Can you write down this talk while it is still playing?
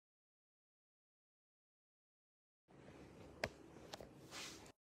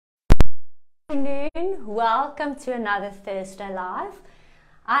Afternoon, welcome to another Thursday Live.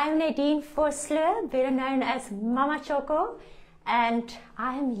 I'm Nadine Vosloo, better known as Mama Tjhoko, and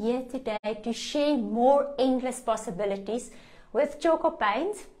I am here today to share more endless possibilities with Tjhoko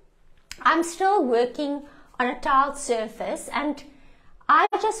paint. I'm still working on a tiled surface and I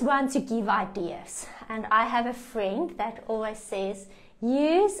just want to give ideas, and I have a friend that always says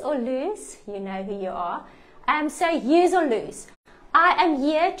use or lose. You know who you are. So use or lose. I am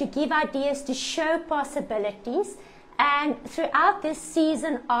here to give ideas, to show possibilities, and throughout this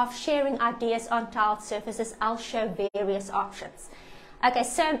season of sharing ideas on tiled surfaces, I'll show various options. Okay,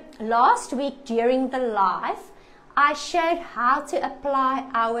 so last week during the live, I showed how to apply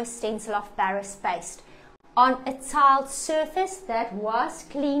our stencil of Paris paste on a tiled surface that was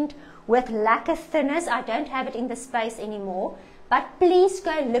cleaned with lacquer thinners. I don't have it in the space anymore, but please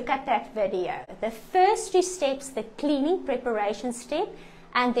go look at that video. The first two steps, the cleaning preparation step,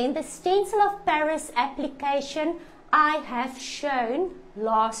 and then the stencil of Paris application, I have shown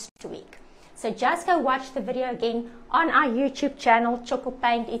last week. So just go watch the video again on our YouTube channel, Tjhoko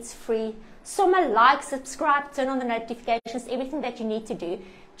Paint. It's free. Somma like, subscribe, turn on the notifications, everything that you need to do,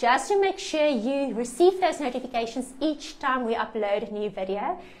 just to make sure you receive those notifications each time we upload a new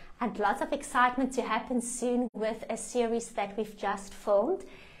video. And lots of excitement to happen soon with a series that we've just filmed.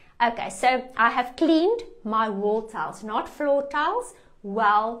 Okay, so I have cleaned my wall tiles, not floor tiles,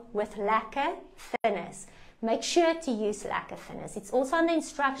 well with lacquer thinners. Make sure to use lacquer thinners. It's also on the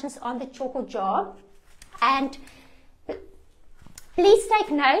instructions on the Tjhoko jar. And please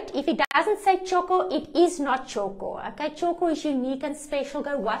take note, if it doesn't say Tjhoko, it is not Tjhoko. Okay, Tjhoko is unique and special.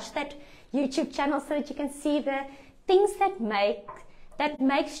 Go watch that YouTube channel so that you can see the things that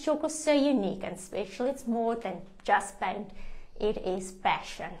makes Tjhoko so unique and special. It's more than just paint. It is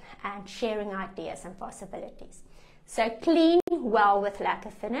passion and sharing ideas and possibilities. So clean well with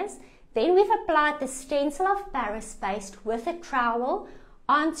lacquer thinners. Then we've applied the stencil of Paris paste with a trowel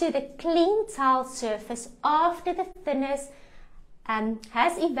onto the clean tile surface after the thinners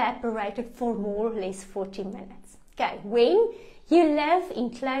has evaporated for more or less 40 minutes. Okay, when you live in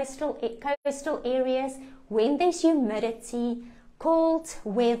coastal areas, when there's humidity, cold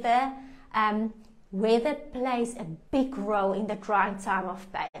weather, weather plays a big role in the drying time of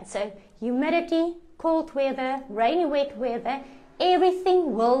paint. So humidity, cold weather, rainy, wet weather,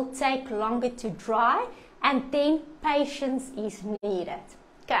 everything will take longer to dry, and then patience is needed.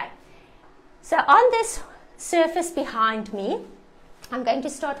 Okay, so on this surface behind me, I'm going to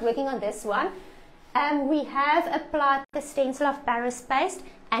start working on this one. We have applied the stencil of Paris paste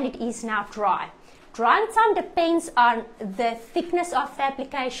and it is now dry. Drying time depends on the thickness of the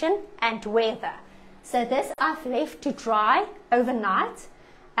application and weather. So this I've left to dry overnight,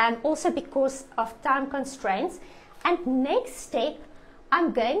 also because of time constraints. And next step,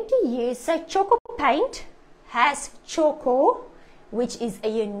 I'm going to use, so Tjhoko paint has Tjhoko, which is a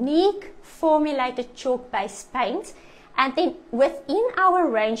unique formulated chalk-based paint. And then within our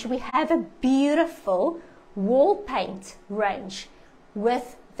range, we have a beautiful wall paint range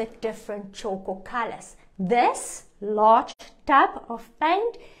with the different Tjhoko colors. This large tub of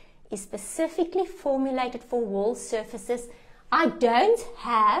paint is specifically formulated for wall surfaces. I don't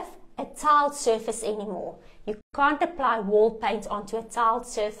have a tiled surface anymore. You can't apply wall paint onto a tiled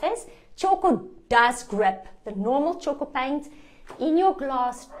surface. Tjhoko does grip. The normal Tjhoko paint in your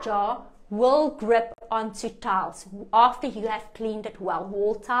glass jar will grip onto tiles after you have cleaned it well.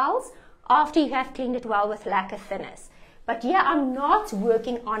 Wall tiles, after you have cleaned it well with lacquer thinners. But yeah, I'm not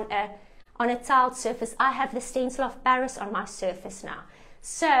working on a tiled surface. I have the stencil of Paris on my surface now.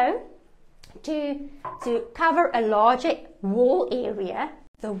 So to cover a larger wall area,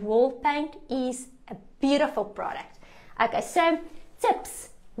 the wall paint is a beautiful product. Okay, so tips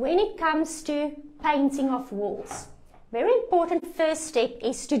when it comes to painting of walls. Very important first step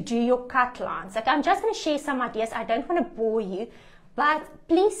is to do your cut lines. Okay, I'm just going to share some ideas. I don't want to bore you, but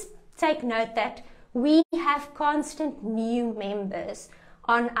please take note that we have constant new members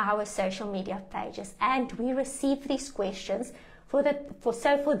on our social media pages, and we receive these questions. For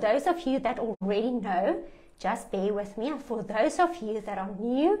those of you that already know, just bear with me. And for those of you that are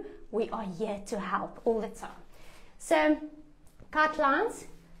new, we are here to help all the time. So, cut lines,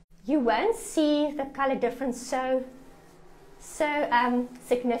 you won't see the color difference so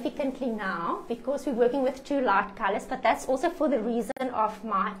significantly now because we're working with two light colors, but that's also for the reason of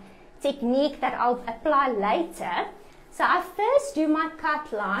my technique that I'll apply later. So I first do my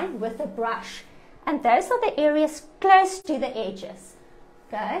cut line with a brush, and those are the areas close to the edges.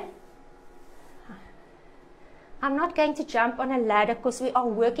 Okay, I'm not going to jump on a ladder because we are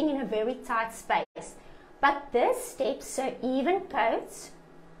working in a very tight space, but this step, so even coats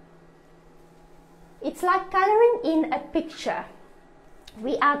It's like coloring in a picture.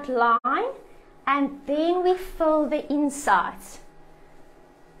 We outline and then we fill the insides.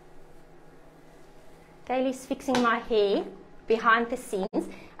 Kaylee's fixing my hair behind the scenes.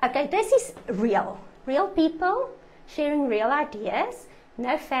 Okay, this is real. Real people sharing real ideas.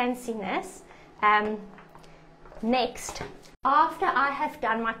 No fanciness. Next, after I have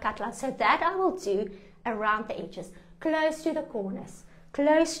done my cut line, so that I will do around the edges, close to the corners,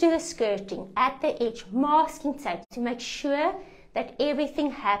 close to the skirting, at the edge, masking tape to make sure that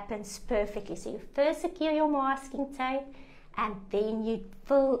everything happens perfectly. So you first secure your masking tape and then you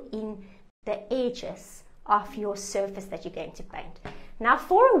fill in the edges of your surface that you're going to paint. Now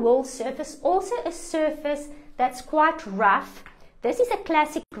for a wool surface, also a surface that's quite rough, this is a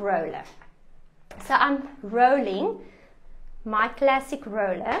classic roller. So I'm rolling my classic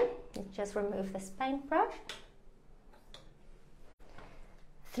roller. Let's just remove this paintbrush.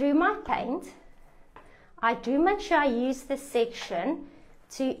 Through my paint, I do make sure I use this section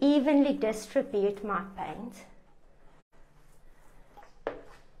to evenly distribute my paint.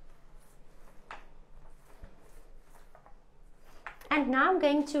 And now I'm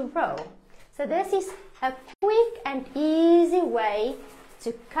going to roll. So this is a quick and easy way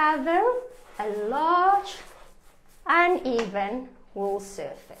to cover a large, uneven wool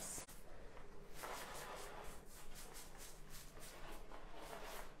surface.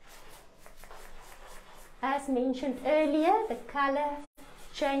 As mentioned earlier, the color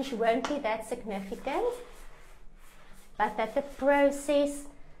change won't be that significant, but that the process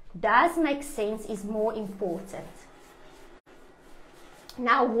does make sense is more important.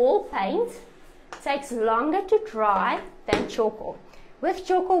 Now, wool paint takes longer to dry than Tjhoko. With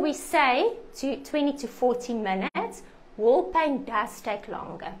Tjhoko, we say 20 to 40 minutes. Wool paint does take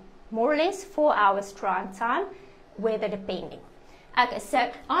longer, more or less 4 hours drying time, weather depending. Okay,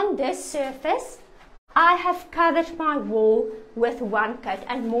 so on this surface, I have covered my wool with one coat,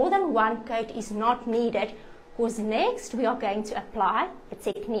 and more than one coat is not needed because next we are going to apply a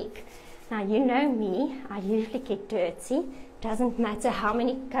technique. Now you know me, I usually get dirty. Doesn't matter how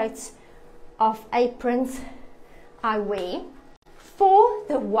many coats of aprons I wear. For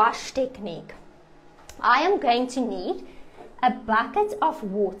the wash technique, I am going to need a bucket of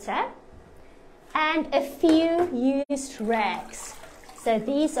water and a few used rags. So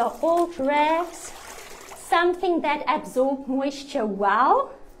these are old rags, something that absorbs moisture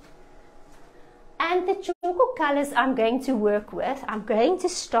well. And the Tjhoko colors I'm going to work with, I'm going to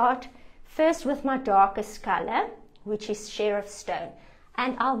start first with my darkest color, which is Sheriff Stone,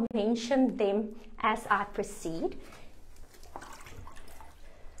 and I'll mention them as I proceed.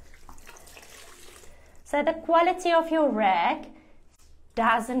 So the quality of your rag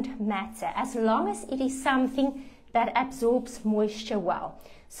doesn't matter as long as it is something that absorbs moisture well.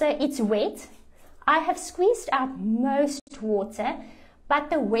 So it's wet. I have squeezed out most water, but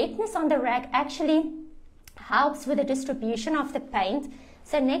the wetness on the rag actually helps with the distribution of the paint.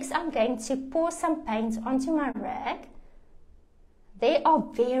 So next I'm going to pour some paint onto my rag. There are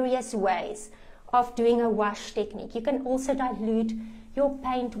various ways of doing a wash technique. You can also dilute your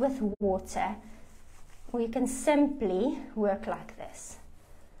paint with water, or you can simply work like this.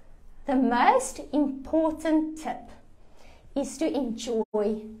 The most important tip is to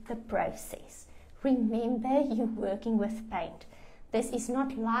enjoy the process. Remember, you're working with paint. This is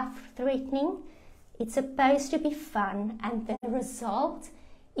not life-threatening. It's supposed to be fun, and the result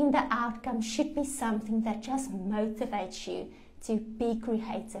in the outcome should be something that just motivates you to be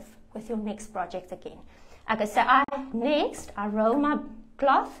creative with your next project again. Okay, so next I roll my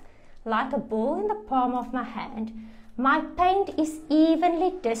cloth like a ball in the palm of my hand. My paint is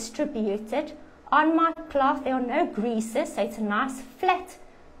evenly distributed on my cloth. There are no greases, so it's a nice flat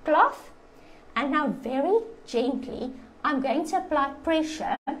cloth. And now very gently, I'm going to apply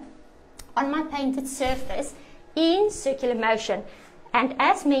pressure on my painted surface in circular motion. And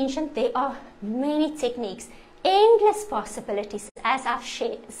as mentioned, there are many techniques, endless possibilities, as I've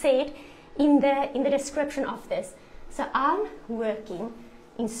said in the description of this. So I'm working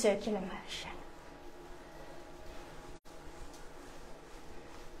in circular motion.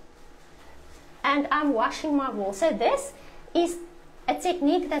 And I'm washing my wool. So this is a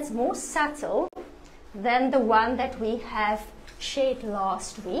technique that's more subtle than the one that we have shared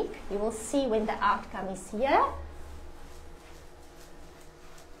last week. You will see when the outcome is here.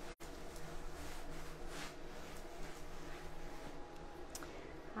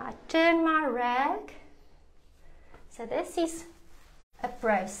 I turn my rag. So this is a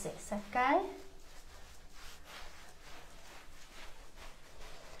process, okay?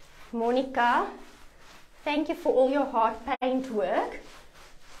 Monica, thank you for all your hard paint work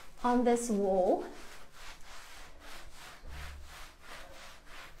on this wall.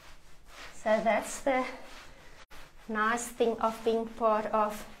 So that's the nice thing of being part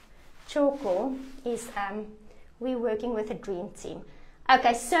of Tjhoko, is we're working with a dream team.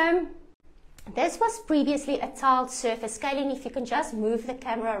 Okay, so this was previously a tiled surface. Kaylin, if you can just move the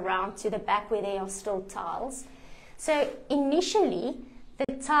camera around to the back where there are still tiles. So initially,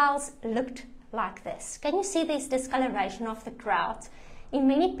 the tiles looked like this. Can you see there's discoloration of the grout? In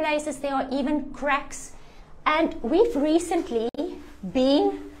many places there are even cracks, and we've recently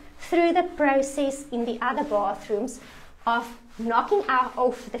been through the process in the other bathrooms of knocking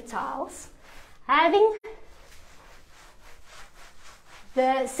off the tiles, having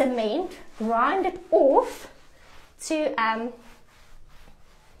the cement grind it off to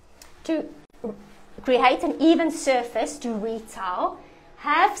create an even surface to retile,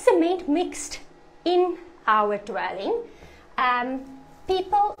 have cement mixed in our dwelling,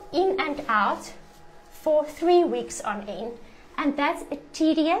 people in and out for 3 weeks on end, and that's a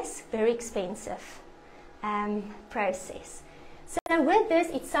tedious, very expensive process. So with this,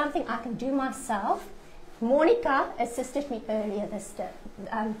 it's something I can do myself. Monica assisted me earlier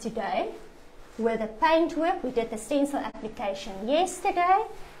today with the paint work. We did the stencil application yesterday,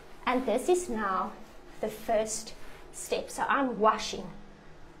 and this is now the first step. So I'm washing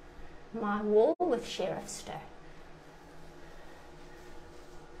my wall with sheriff stone.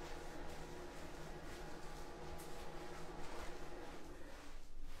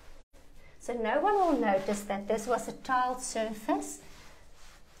 So no one will notice that this was a tiled surface.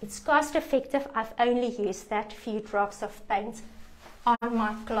 It's cost effective. I've only used that few drops of paint on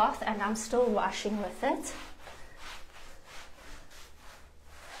my cloth, and I'm still washing with it.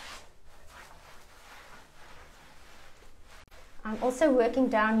 I'm also working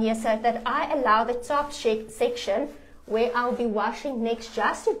down here so that I allow the top section where I'll be washing next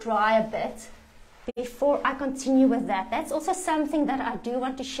just to dry a bit before I continue with that. That's also something that I do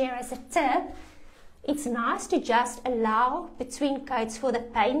want to share as a tip. It's nice to just allow between coats for the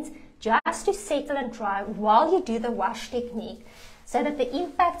paint just to settle and dry while you do the wash technique, so that the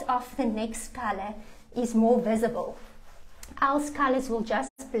impact of the next color is more visible. Else colors will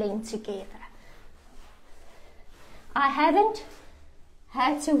just blend together. I haven't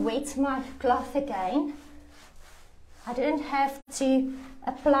had to wet my cloth again. I didn't have to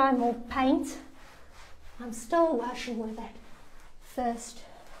apply more paint. I'm still washing with that first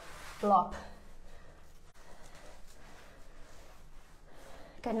blob.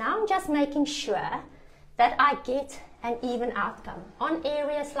 Okay, now I'm just making sure that I get an even outcome. On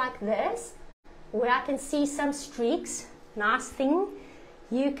areas like this, where I can see some streaks, nice thing,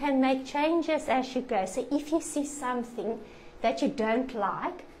 you can make changes as you go. So if you see something that you don't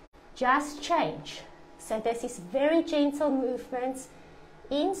like, just change. So this is very gentle movements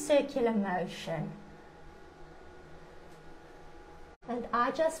in circular motion. And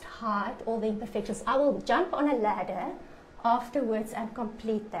I just hide all the imperfections. I will jump on a ladder afterwards and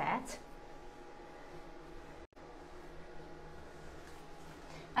complete that.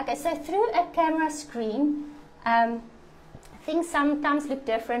 Okay, so through a camera screen, things sometimes look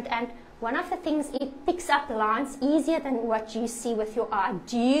different, and one of the things, it picks up lines easier than what you see with your eye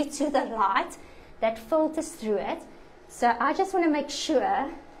due to the light that filters through it. So I just want to make sure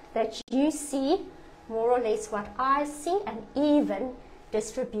that you see more or less what I see, an even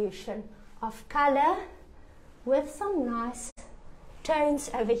distribution of color with some nice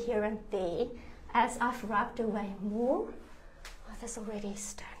tones over here and there as I've rubbed away more. Oh, this already is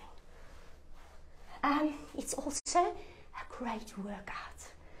stunning. It's also a great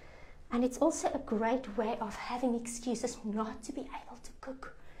workout, and it's also a great way of having excuses not to be able to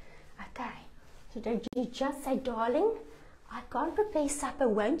cook. Okay, so don't you just say, darling, I can't prepare supper,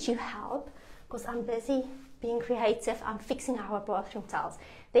 won't you help? Because I'm busy being creative, I'm fixing our bathroom tiles.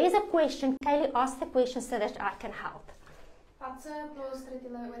 There's a question, Kaylee, ask the question so that I can help.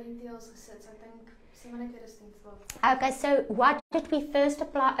 Okay, so what did we first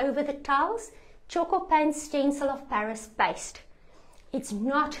apply over the tiles? Tjhoko paint stencil of Paris paste. It's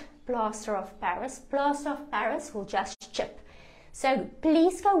not plaster of Paris. Plaster of Paris will just chip. So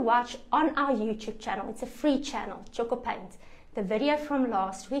please go watch on our YouTube channel. It's a free channel, Tjhoko Paint. The video from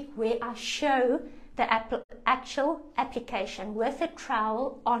last week where I show the actual application with a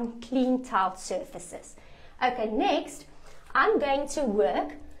trowel on clean tiled surfaces. Okay, next I'm going to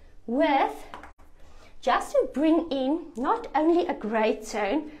work with, just to bring in not only a grey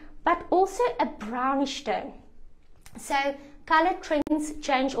tone but also a brownish tone. So color trends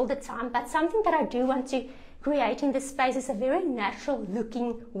change all the time, but something that I do want to create in this space is a very natural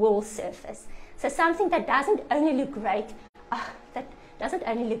looking wall surface. So something that doesn't only look great,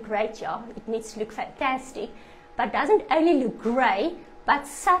 y'all, it needs to look fantastic, but doesn't only look grey, but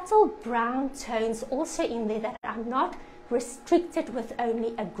subtle brown tones also in there that are not restricted with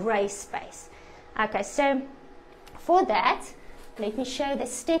only a grey space. Okay, so for that, let me show the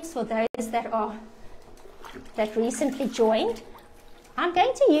steps for those that recently joined. I'm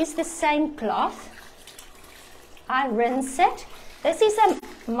going to use the same cloth. I rinse it. This is a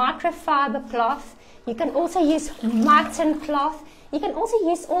microfiber cloth. You can also use mutton cloth. You can also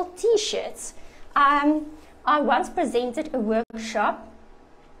use all t-shirts. I once presented a workshop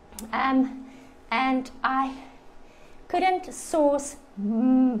and I couldn't source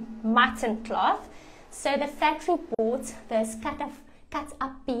mutton cloth, so the factory bought those cut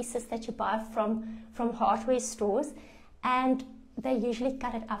up pieces that you buy from hardware stores, and they usually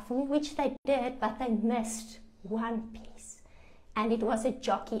cut it up for me, which they did, but they missed one piece, and it was a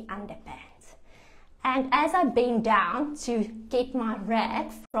jockey underpants. And as I bent down to get my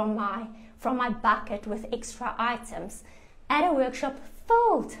rack from my bucket with extra items at a workshop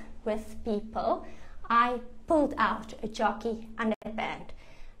filled with people, I pulled out a jockey underpant.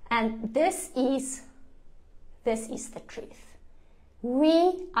 And this is the truth.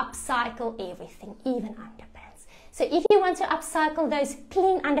 We upcycle everything, even underpants. So if you want to upcycle those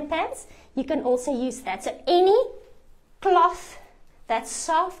clean underpants, you can also use that. So any cloth that's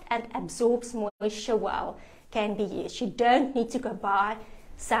soft and absorbs moisture well can be used. You don't need to go buy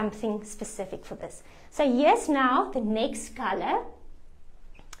something specific for this. So here's now the next color,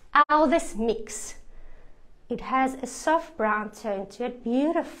 Elvis Mix. It has a soft brown tone to it,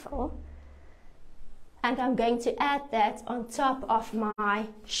 beautiful. And I'm going to add that on top of my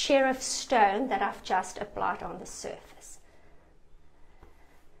sheriff stone that I've just applied on the surface.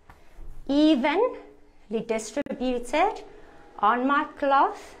 Evenly distributed on my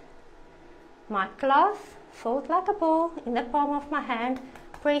cloth fold like a ball in the palm of my hand,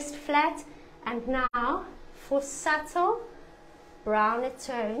 pressed flat. And now for subtle browner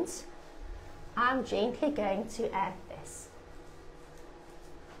tones, I'm gently going to add this.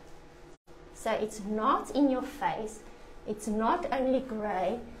 So it's not in your face, it's not only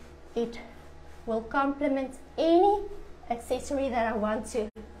grey, it will complement any accessory that I want to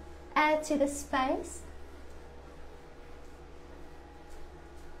add to the space.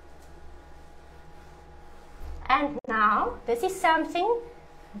 And now, this is something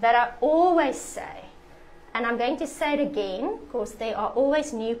that I always say, and I'm going to say it again because there are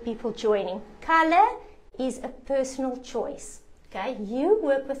always new people joining. Color is a personal choice. Okay, you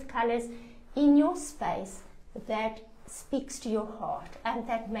work with colors in your space that speaks to your heart and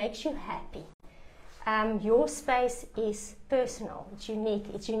that makes you happy. Your space is personal, it's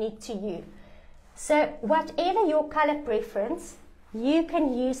unique to you. So whatever your color preference, you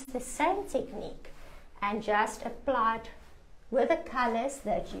can use the same technique and just apply it with the colors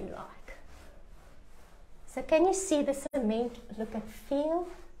that you like. So can you see the cement look and feel?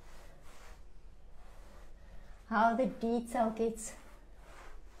 How the detail gets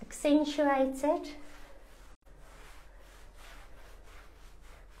accentuated.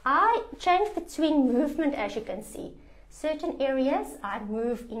 I change between movement, as you can see. Certain areas I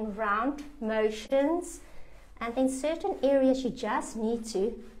move in round motions, and in certain areas you just need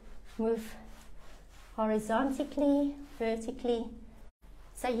to move horizontally, vertically.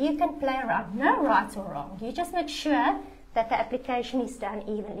 So you can play around, no right or wrong. You just make sure that the application is done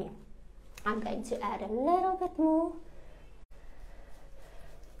evenly. I'm going to add a little bit more.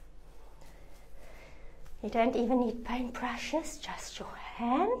 You don't even need paintbrushes, just your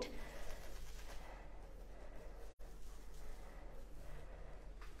hand.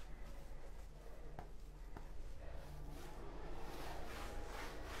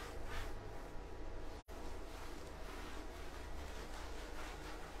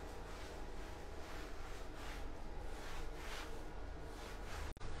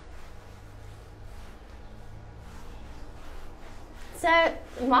 So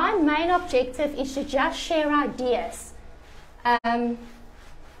my main objective is to just share ideas.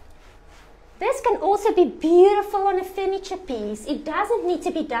 This can also be beautiful on a furniture piece. It doesn't need to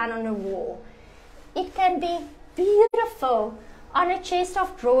be done on a wall. It can be beautiful on a chest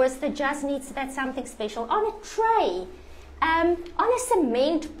of drawers that just needs that something special, on a tray, on a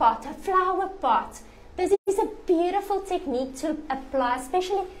cement pot, a flower pot. This is a beautiful technique to apply,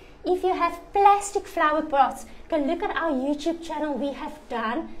 especially if you have plastic flower pots. Go look at our YouTube channel. We have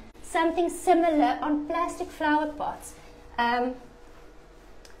done something similar on plastic flower pots.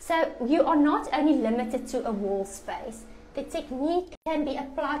 So you are not only limited to a wall space. The technique can be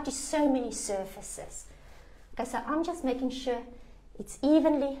applied to so many surfaces. Okay, so I'm just making sure it's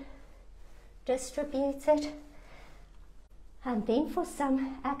evenly distributed. And then for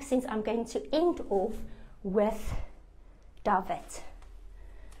some accents, I'm going to end off with David.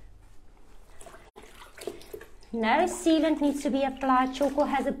 No sealant needs to be applied. Tjhoko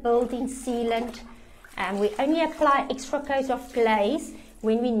has a built-in sealant. We only apply extra coat of glaze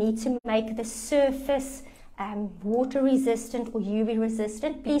when we need to make the surface water resistant or UV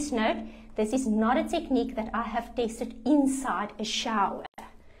resistant. Please note, this is not a technique that I have tested inside a shower.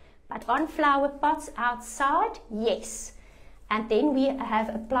 But on flower pots outside, yes. And then we have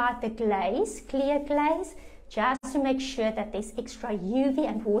applied the glaze, clear glaze, just to make sure that there's extra UV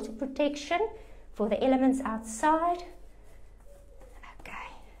and water protection for the elements outside. Okay.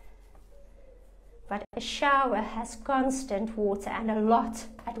 But a shower has constant water and a lot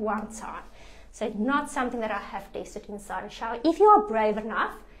at one time. So it's not something that I have tested inside a shower. If you are brave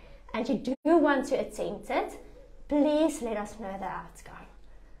enough and you do want to attempt it, please let us know the outcome.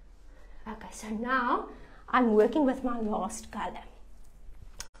 Okay, so now I'm working with my last color.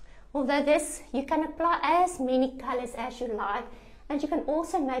 Although this, you can apply as many colors as you like, and you can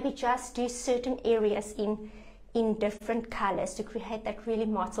also maybe just do certain areas in different colors to create that really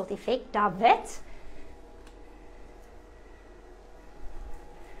mottled effect. David.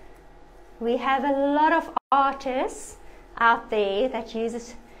 We have a lot of artists out there that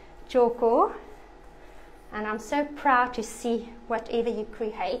uses Tjhoko, and I'm so proud to see whatever you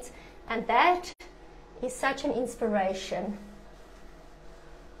create, and that is such an inspiration.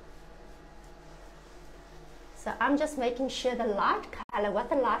 So I'm just making sure the light color, what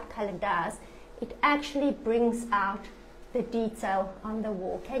the light color does, it actually brings out the detail on the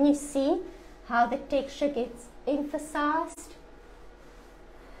wall. Can you see how the texture gets emphasized?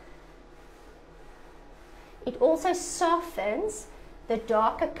 It also softens the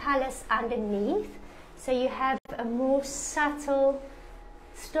darker colors underneath, so you have a more subtle,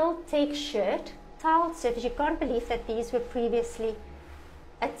 still textured tiled surface. You can't believe that these were previously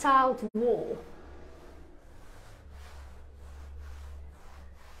a tiled wall.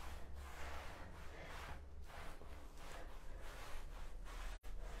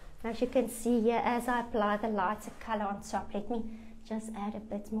 As you can see here, as I apply the lighter color on top, let me just add a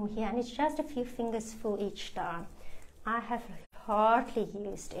bit more here, and it's just a few fingers full each time. I have hardly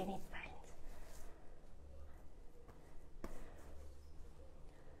used any paint.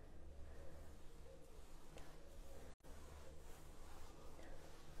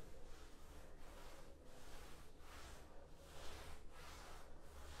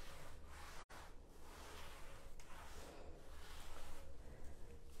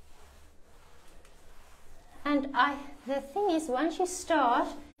 And the thing is, once you start,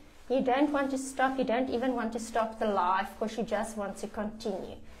 you don't want to stop. You don't even want to stop the live because you just want to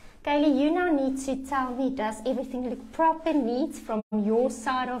continue. Kaylee, you now need to tell me, does everything look proper, neat from your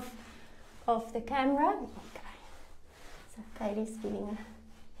side of the camera? Okay. So Kaylee's giving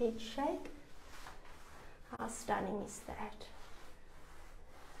a head shake. How stunning is that?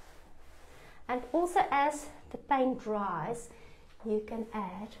 And also, as the paint dries, you can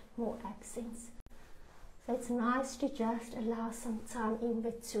add more accents. So it's nice to just allow some time in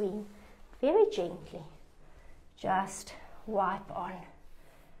between, very gently, just wipe on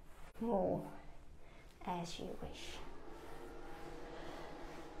more as you wish.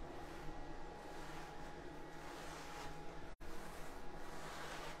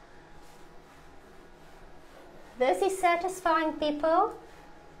 This is satisfying, people.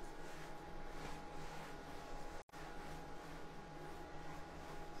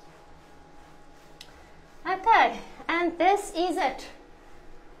 Okay, and this is it.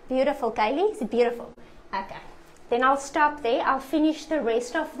 Beautiful, Kaylee. Is it beautiful? Okay, then I'll stop there. I'll finish the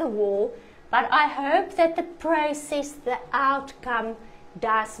rest of the wall, but I hope that the process, the outcome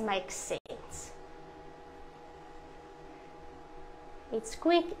does make sense. It's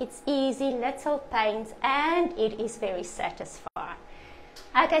quick, it's easy, little paint, and it is very satisfying.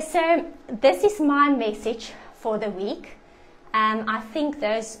 Okay, so this is my message for the week. I think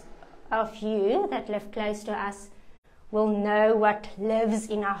those of you that live close to us will know what lives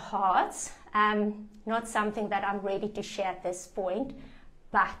in our hearts. Not something that I'm ready to share at this point,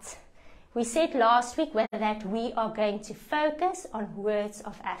 but we said last week that we are going to focus on words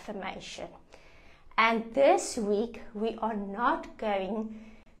of affirmation. And this week we are not going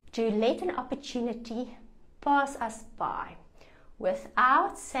to let an opportunity pass us by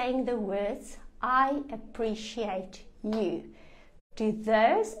without saying the words, I appreciate you, to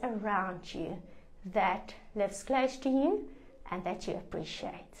those around you that lives close to you and that you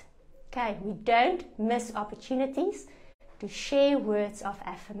appreciate. Okay, we don't miss opportunities to share words of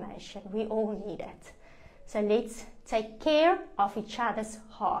affirmation. We all need it. So let's take care of each other's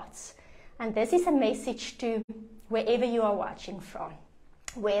hearts. And this is a message to wherever you are watching from,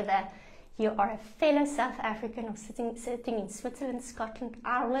 whether you are a fellow South African or sitting in Switzerland, Scotland,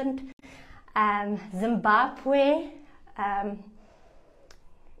 Ireland, Zimbabwe,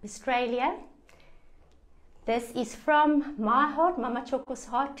 Australia. This is from my heart, Mama Tjhoko's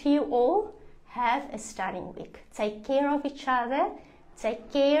heart, to you all. Have a stunning week. Take care of each other.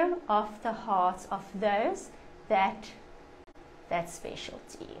 Take care of the hearts of those that's special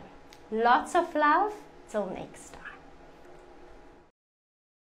to you. Lots of love. Till next time.